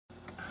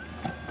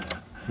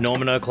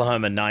Norman,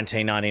 Oklahoma,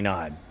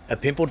 1999. A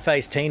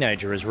pimpled-faced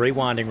teenager is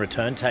rewinding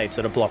return tapes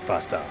at a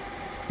Blockbuster.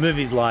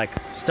 Movies like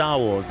Star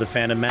Wars: The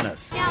Phantom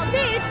Menace. Now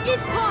this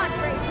is pod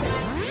racing.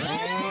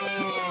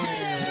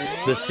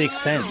 The Sixth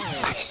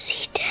Sense. I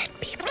see dead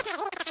people.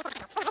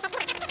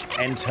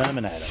 And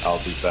Terminator. I'll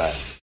be back.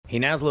 He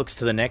now looks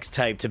to the next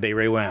tape to be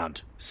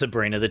rewound,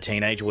 Sabrina the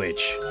Teenage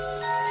Witch.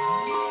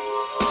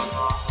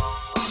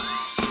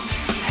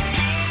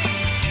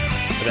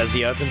 But as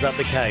he opens up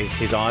the case,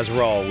 his eyes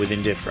roll with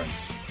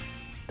indifference.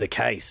 The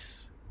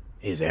case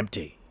is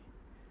empty.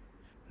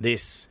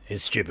 This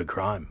is Stupid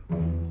Crime.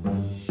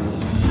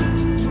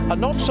 A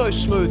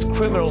not-so-smooth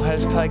criminal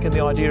has taken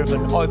the idea of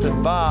an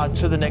open bar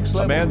to the next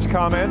level. A man's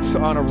comments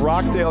on a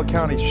Rockdale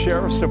County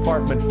Sheriff's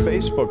Department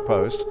Facebook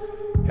post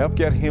helped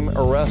get him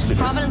arrested.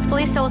 Providence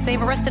police tell us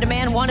they've arrested a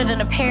man wanted in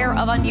a pair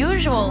of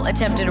unusual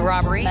attempted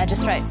robbery.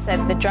 Magistrates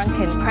said the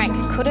drunken prank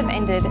could have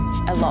ended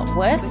a lot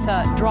worse.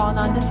 With drawn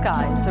on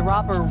disguise, the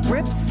robber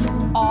rips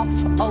off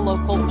a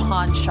local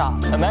pawn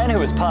shop. A man who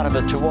was part of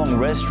a Toowong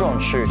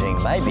restaurant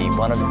shooting may be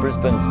one of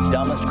Brisbane's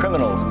dumbest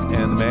criminals. And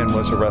the man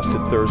was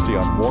arrested Thursday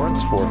on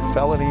warrants for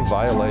felony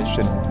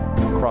violation.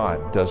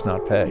 Crime does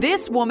not pay.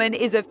 This woman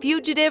is a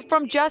fugitive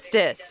from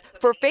justice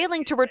for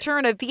failing to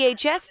return a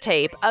VHS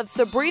tape of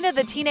Sabrina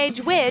the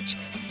Teenage Witch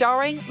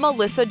starring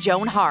Melissa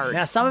Joan Hart.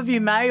 Now, some of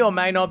you may or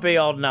may not be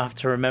old enough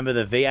to remember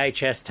the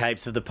VHS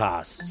tapes of the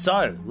past.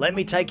 So, let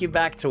me take you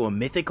back to a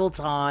mythical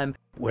time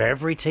where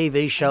every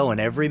TV show and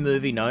every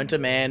movie known to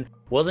man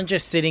wasn't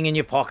just sitting in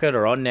your pocket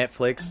or on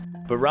Netflix,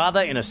 but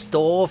rather in a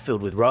store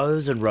filled with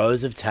rows and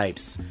rows of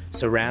tapes,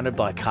 surrounded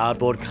by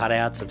cardboard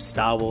cutouts of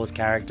Star Wars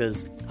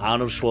characters,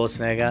 Arnold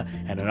Schwarzenegger,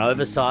 and an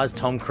oversized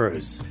Tom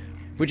Cruise.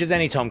 Which is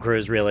any Tom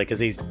Cruise, really, because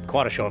he's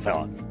quite a short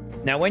fella.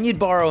 Now, when you'd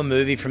borrow a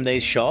movie from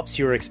these shops,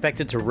 you were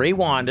expected to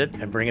rewind it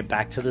and bring it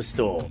back to the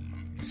store.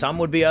 Some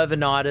would be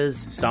overnighters,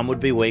 some would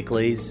be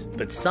weeklies,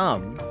 but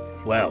some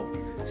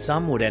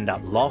would end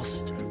up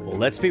lost, or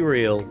let's be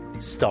real,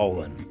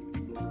 stolen.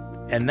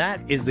 And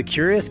that is the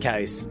curious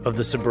case of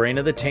the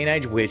Sabrina the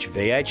Teenage Witch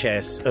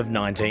VHS of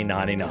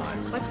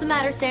 1999. What's the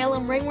matter,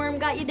 Salem? Ringworm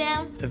got you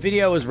down? The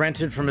video was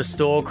rented from a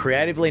store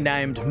creatively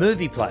named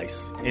Movie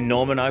Place in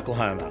Norman,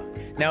 Oklahoma.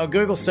 Now, a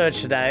Google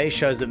search today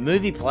shows that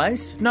Movie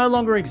Place no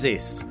longer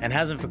exists and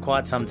hasn't for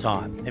quite some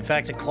time. In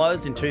fact, it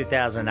closed in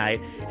 2008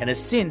 and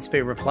has since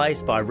been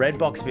replaced by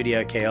Redbox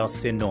video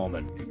kiosks in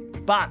Norman.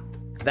 But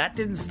that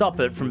didn't stop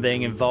it from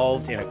being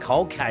involved in a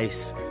cold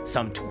case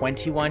some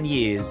 21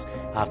 years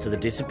after the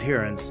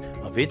disappearance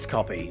of its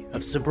copy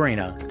of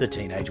Sabrina the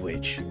Teenage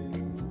Witch.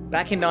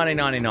 Back in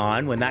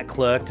 1999, when that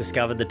clerk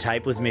discovered the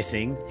tape was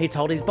missing, he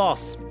told his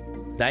boss.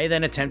 They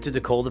then attempted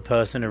to call the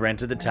person who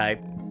rented the tape,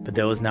 but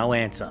there was no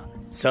answer.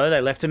 So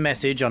they left a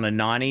message on a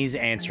 90s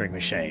answering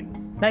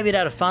machine. Maybe it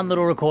had a fun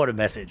little recorded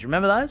message.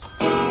 Remember those?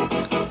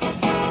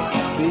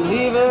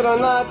 Believe it or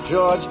not,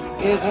 George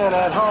isn't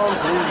at home.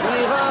 Please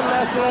leave a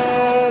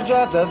message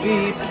at the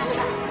beep.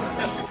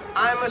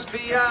 I must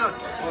be out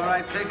before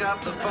I pick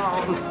up the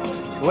phone.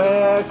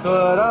 Where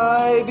could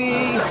I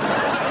be?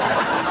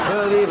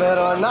 Believe it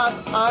or not,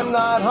 I'm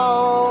not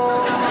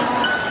home.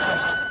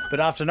 But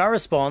after no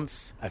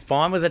response, a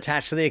fine was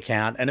attached to the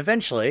account, and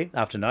eventually,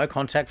 after no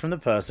contact from the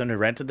person who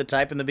rented the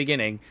tape in the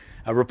beginning,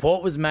 a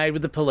report was made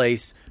with the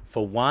police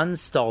for one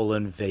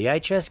stolen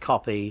VHS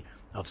copy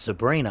of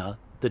Sabrina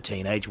the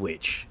Teenage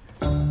Witch.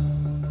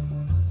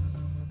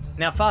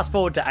 Now fast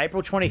forward to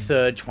April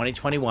 23rd,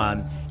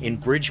 2021 in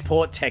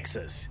Bridgeport,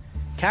 Texas.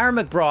 Karen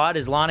McBride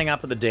is lining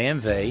up at the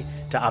DMV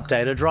to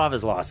update her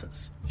driver's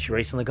license. She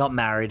recently got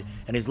married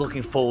and is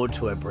looking forward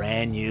to her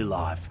brand new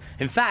life.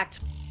 In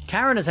fact,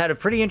 Karen has had a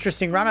pretty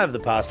interesting run over the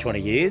past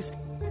 20 years.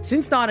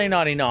 Since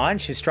 1999,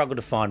 she's struggled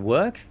to find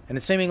work,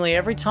 and seemingly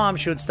every time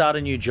she would start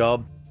a new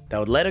job, they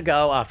would let her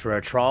go after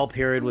her trial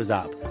period was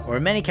up, or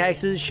in many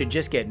cases, she'd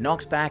just get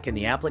knocked back in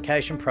the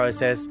application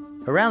process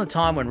around the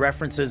time when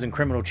references and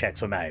criminal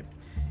checks were made.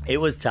 It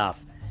was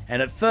tough,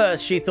 and at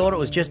first she thought it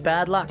was just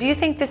bad luck. Do you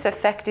think this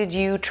affected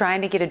you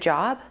trying to get a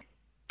job?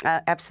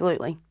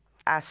 Absolutely.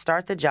 I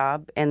start the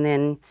job, and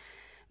then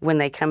when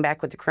they come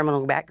back with the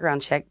criminal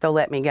background check, they'll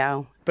let me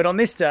go. But on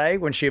this day,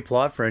 when she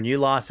applied for a new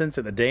license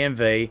at the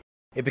DMV,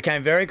 it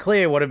became very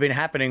clear what had been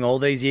happening all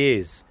these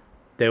years.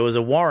 There was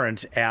a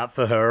warrant out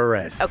for her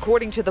arrest.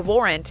 According to the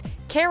warrant,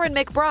 Karen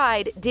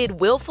McBride did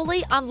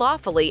willfully,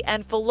 unlawfully,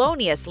 and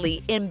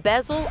feloniously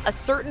embezzle a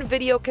certain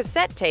video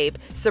cassette tape,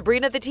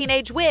 Sabrina the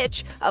Teenage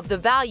Witch, of the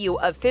value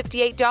of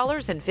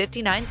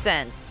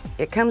 $58.59.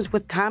 It comes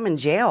with time in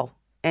jail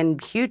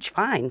and huge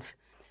fines,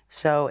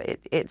 so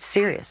it's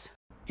serious.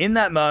 In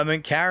that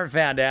moment, Karen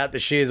found out that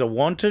she is a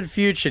wanted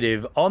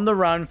fugitive on the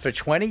run for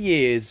 20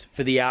 years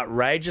for the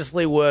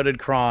outrageously worded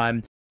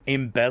crime,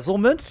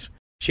 embezzlement.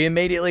 She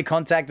immediately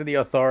contacted the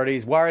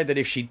authorities, worried that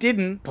if she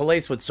didn't,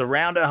 police would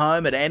surround her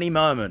home at any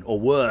moment, or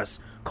worse,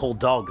 call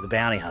Dog the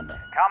bounty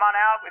hunter. Come on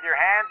out with your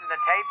hands and the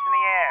tapes in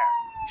the air.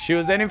 She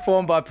was then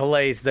informed by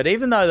police that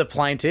even though the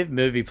plaintiff,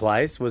 Movie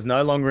Place, was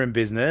no longer in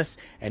business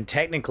and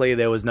technically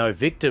there was no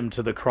victim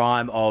to the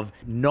crime of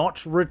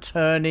not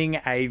returning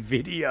a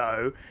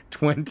video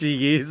 20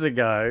 years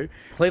ago,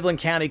 Cleveland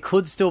County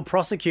could still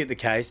prosecute the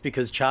case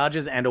because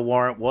charges and a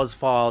warrant was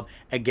filed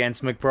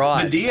against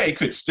McBride. The DA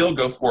could still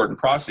go forward and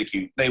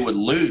prosecute. They would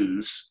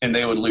lose, and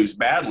they would lose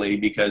badly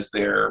because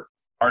there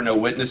are no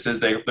witnesses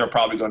they're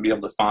probably going to be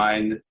able to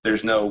find.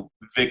 There's no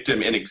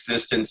victim in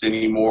existence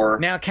anymore.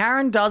 Now,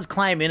 Karen does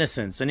claim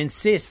innocence and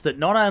insists that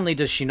not only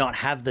does she not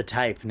have the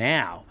tape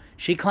now,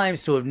 she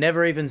claims to have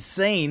never even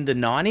seen the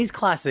 90s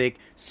classic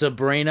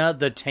Sabrina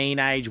the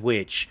Teenage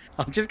Witch.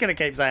 I'm just going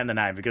to keep saying the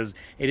name because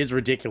it is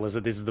ridiculous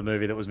that this is the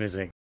movie that was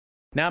missing.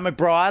 Now,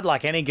 McBride,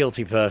 like any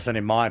guilty person,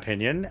 in my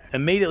opinion,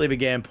 immediately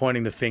began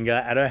pointing the finger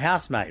at her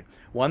housemate,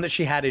 one that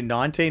she had in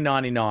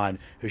 1999,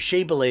 who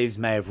she believes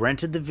may have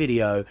rented the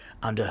video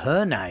under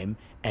her name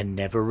and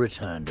never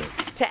returned it.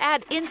 To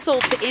add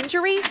insult to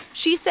injury,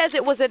 she says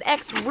it was an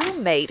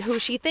ex-roommate who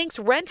she thinks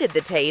rented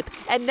the tape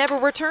and never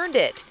returned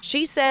it.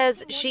 She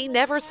says she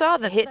never saw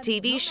the hit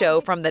TV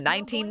show from the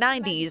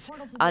 1990s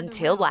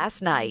until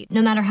last night.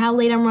 No matter how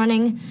late I'm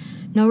running,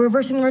 no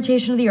reversing the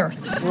rotation of the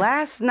Earth.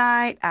 Last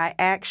night, I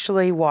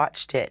actually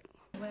watched it.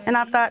 And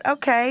I thought,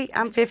 okay,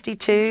 I'm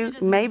 52.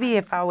 Maybe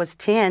if I was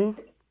 10.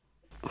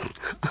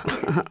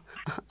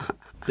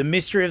 The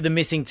mystery of the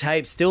missing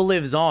tape still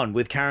lives on,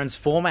 with Karen's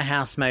former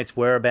housemate's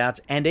whereabouts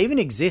and even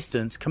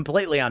existence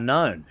completely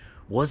unknown.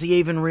 Was he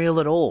even real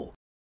at all?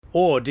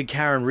 Or did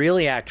Karen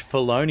really act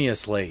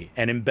feloniously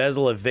and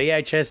embezzle a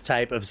VHS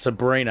tape of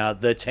Sabrina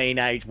the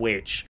Teenage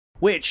Witch?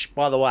 Which,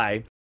 by the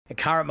way, at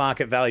current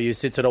market value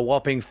sits at a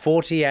whopping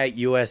 $48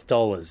 US.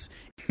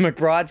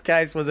 McBride's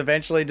case was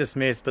eventually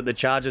dismissed, but the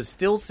charges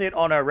still sit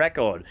on her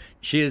record.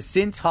 She has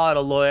since hired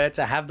a lawyer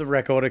to have the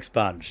record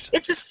expunged.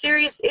 It's a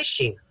serious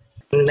issue.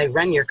 When they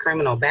run your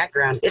criminal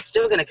background, it's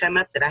still going to come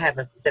up that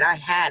I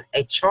had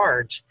a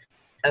charge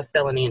of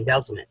felony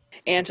embezzlement.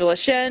 Angela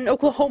Shen,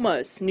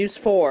 Oklahoma's News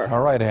 4. All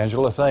right,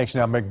 Angela, thanks.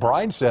 Now,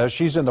 McBride says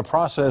she's in the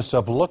process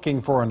of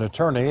looking for an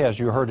attorney, as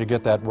you heard, to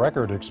get that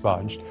record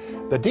expunged.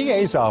 The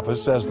DA's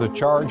office says the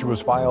charge was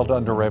filed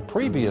under a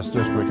previous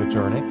district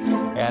attorney,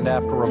 and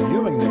after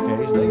reviewing the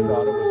case, they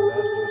thought it was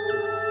best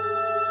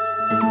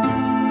just to...